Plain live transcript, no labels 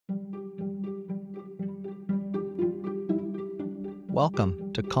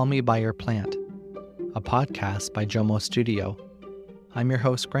Welcome to Call Me By Your Plant, a podcast by Jomo Studio. I'm your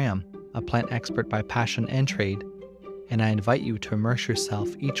host, Graham, a plant expert by passion and trade, and I invite you to immerse yourself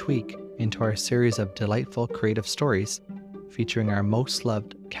each week into our series of delightful creative stories featuring our most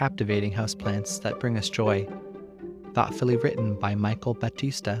loved, captivating houseplants that bring us joy, thoughtfully written by Michael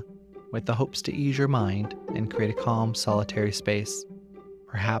Battista, with the hopes to ease your mind and create a calm, solitary space,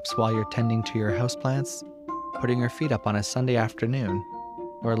 perhaps while you're tending to your houseplants, putting your feet up on a Sunday afternoon,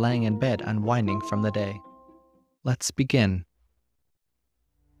 or laying in bed unwinding from the day. Let's begin.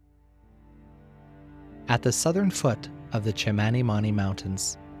 At the southern foot of the Chimanimani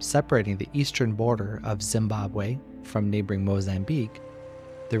Mountains, separating the eastern border of Zimbabwe from neighboring Mozambique,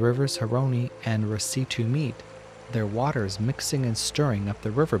 the rivers Haroni and Rositu meet, their waters mixing and stirring up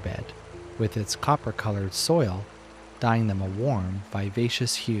the riverbed with its copper-colored soil, dyeing them a warm,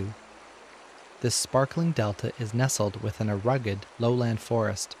 vivacious hue. This sparkling delta is nestled within a rugged, lowland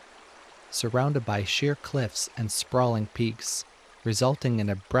forest, surrounded by sheer cliffs and sprawling peaks, resulting in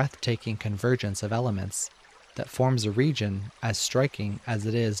a breathtaking convergence of elements that forms a region as striking as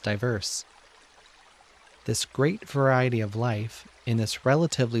it is diverse. This great variety of life in this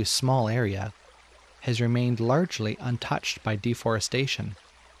relatively small area has remained largely untouched by deforestation,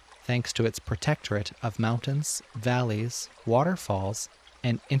 thanks to its protectorate of mountains, valleys, waterfalls,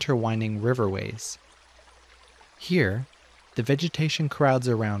 and interwinding riverways. Here, the vegetation crowds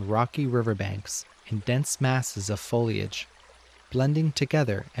around rocky riverbanks in dense masses of foliage, blending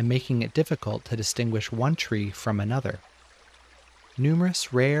together and making it difficult to distinguish one tree from another.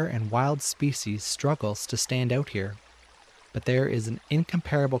 Numerous rare and wild species struggles to stand out here, but there is an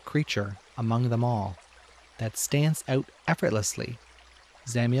incomparable creature among them all that stands out effortlessly: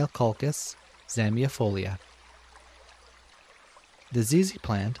 Zamioculcas Zamiifolia. The zizi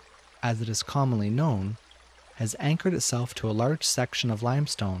plant, as it is commonly known, has anchored itself to a large section of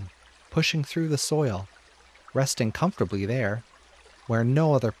limestone, pushing through the soil, resting comfortably there, where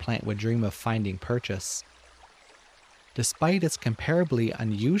no other plant would dream of finding purchase. Despite its comparably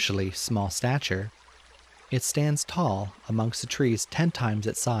unusually small stature, it stands tall amongst the trees 10 times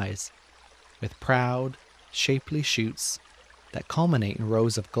its size, with proud, shapely shoots that culminate in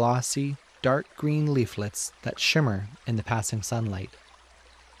rows of glossy, dark green leaflets that shimmer in the passing sunlight.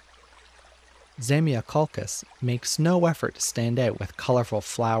 Zamioculcas makes no effort to stand out with colorful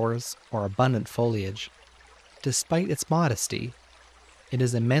flowers or abundant foliage. Despite its modesty, it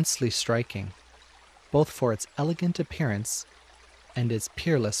is immensely striking, both for its elegant appearance and its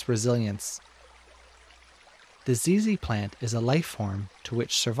peerless resilience. The zizi plant is a life form to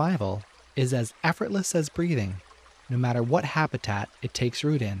which survival is as effortless as breathing, no matter what habitat it takes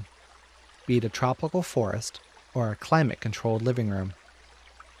root in, be it a tropical forest or a climate-controlled living room.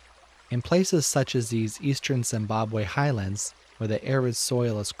 In places such as these eastern Zimbabwe highlands, where the arid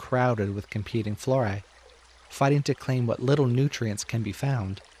soil is crowded with competing flora, fighting to claim what little nutrients can be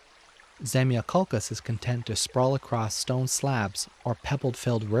found, Zamioculcas is content to sprawl across stone slabs or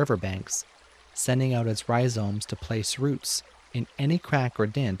pebble-filled riverbanks, sending out its rhizomes to place roots in any crack or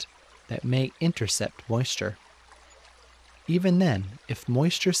dent that may intercept moisture. Even then, if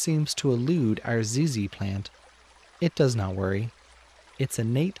moisture seems to elude our zizi plant, it does not worry. Its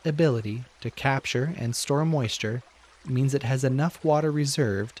innate ability to capture and store moisture means it has enough water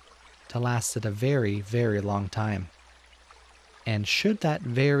reserved to last it a very, very long time. And should that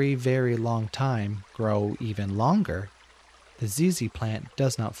very, very long time grow even longer, the zizi plant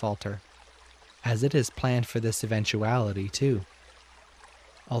does not falter, as it is planned for this eventuality too.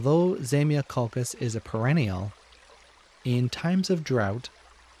 Although Zamioculcas is a perennial, in times of drought,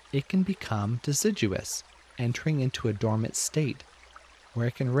 it can become deciduous, entering into a dormant state, where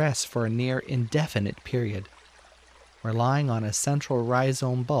it can rest for a near indefinite period, relying on a central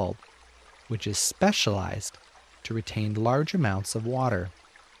rhizome bulb, which is specialized to retain large amounts of water.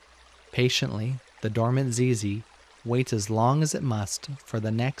 Patiently, the dormant zizi waits as long as it must for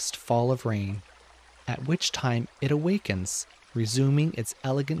the next fall of rain, at which time it awakens, resuming its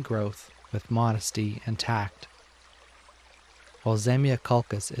elegant growth with modesty and tact. While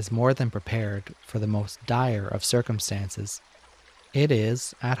Zamioculcas is more than prepared for the most dire of circumstances, it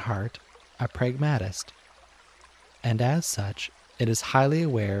is, at heart, a pragmatist, and as such, it is highly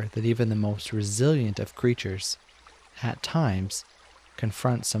aware that even the most resilient of creatures, at times,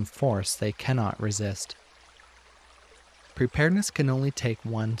 confront some force they cannot resist. Preparedness can only take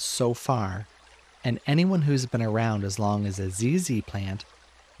one so far, and anyone who's been around as long as a zizi plant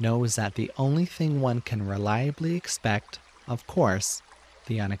knows that the only thing one can reliably expect, of course,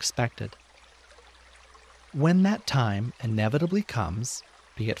 the unexpected. When that time inevitably comes,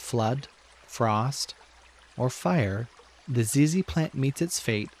 be it flood, frost, or fire, the ZZ plant meets its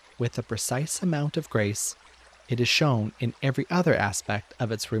fate with a precise amount of grace it is shown in every other aspect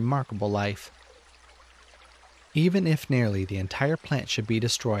of its remarkable life. Even if nearly the entire plant should be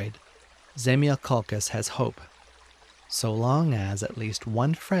destroyed, Zamioculcas has hope, so long as at least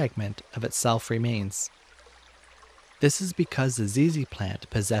one fragment of itself remains. This is because the ZZ plant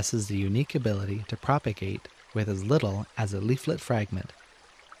possesses the unique ability to propagate with as little as a leaflet fragment.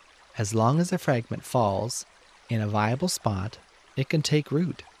 As long as a fragment falls in a viable spot, it can take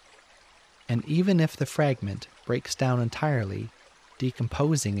root. And even if the fragment breaks down entirely,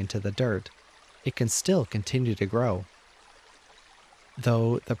 decomposing into the dirt, it can still continue to grow.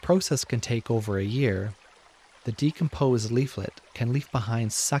 Though the process can take over a year, the decomposed leaflet can leave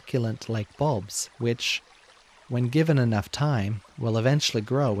behind succulent-like bulbs, which, when given enough time, will eventually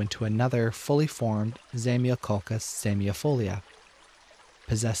grow into another fully formed Zamioculcas Zamiifolia,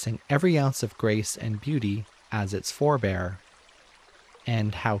 possessing every ounce of grace and beauty as its forebearer.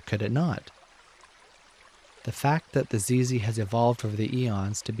 And how could it not? The fact that the ZZ has evolved over the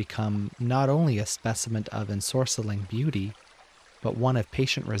eons to become not only a specimen of ensorceling beauty, but one of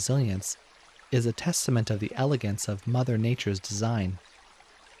patient resilience, is a testament of the elegance of Mother Nature's design.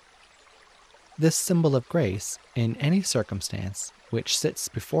 This symbol of grace, in any circumstance, which sits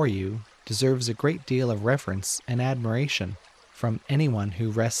before you, deserves a great deal of reverence and admiration from anyone who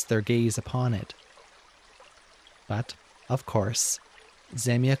rests their gaze upon it. But, of course,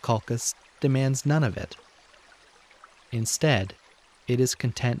 Zamioculcas demands none of it. Instead, it is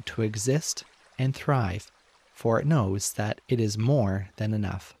content to exist and thrive, for it knows that it is more than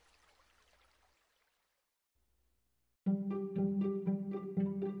enough.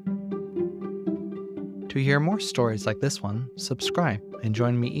 To hear more stories like this one, subscribe and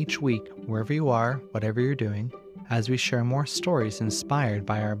join me each week wherever you are, whatever you're doing, as we share more stories inspired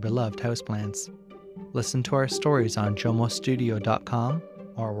by our beloved houseplants. Listen to our stories on jomostudio.com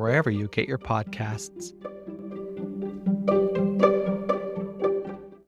or wherever you get your podcasts.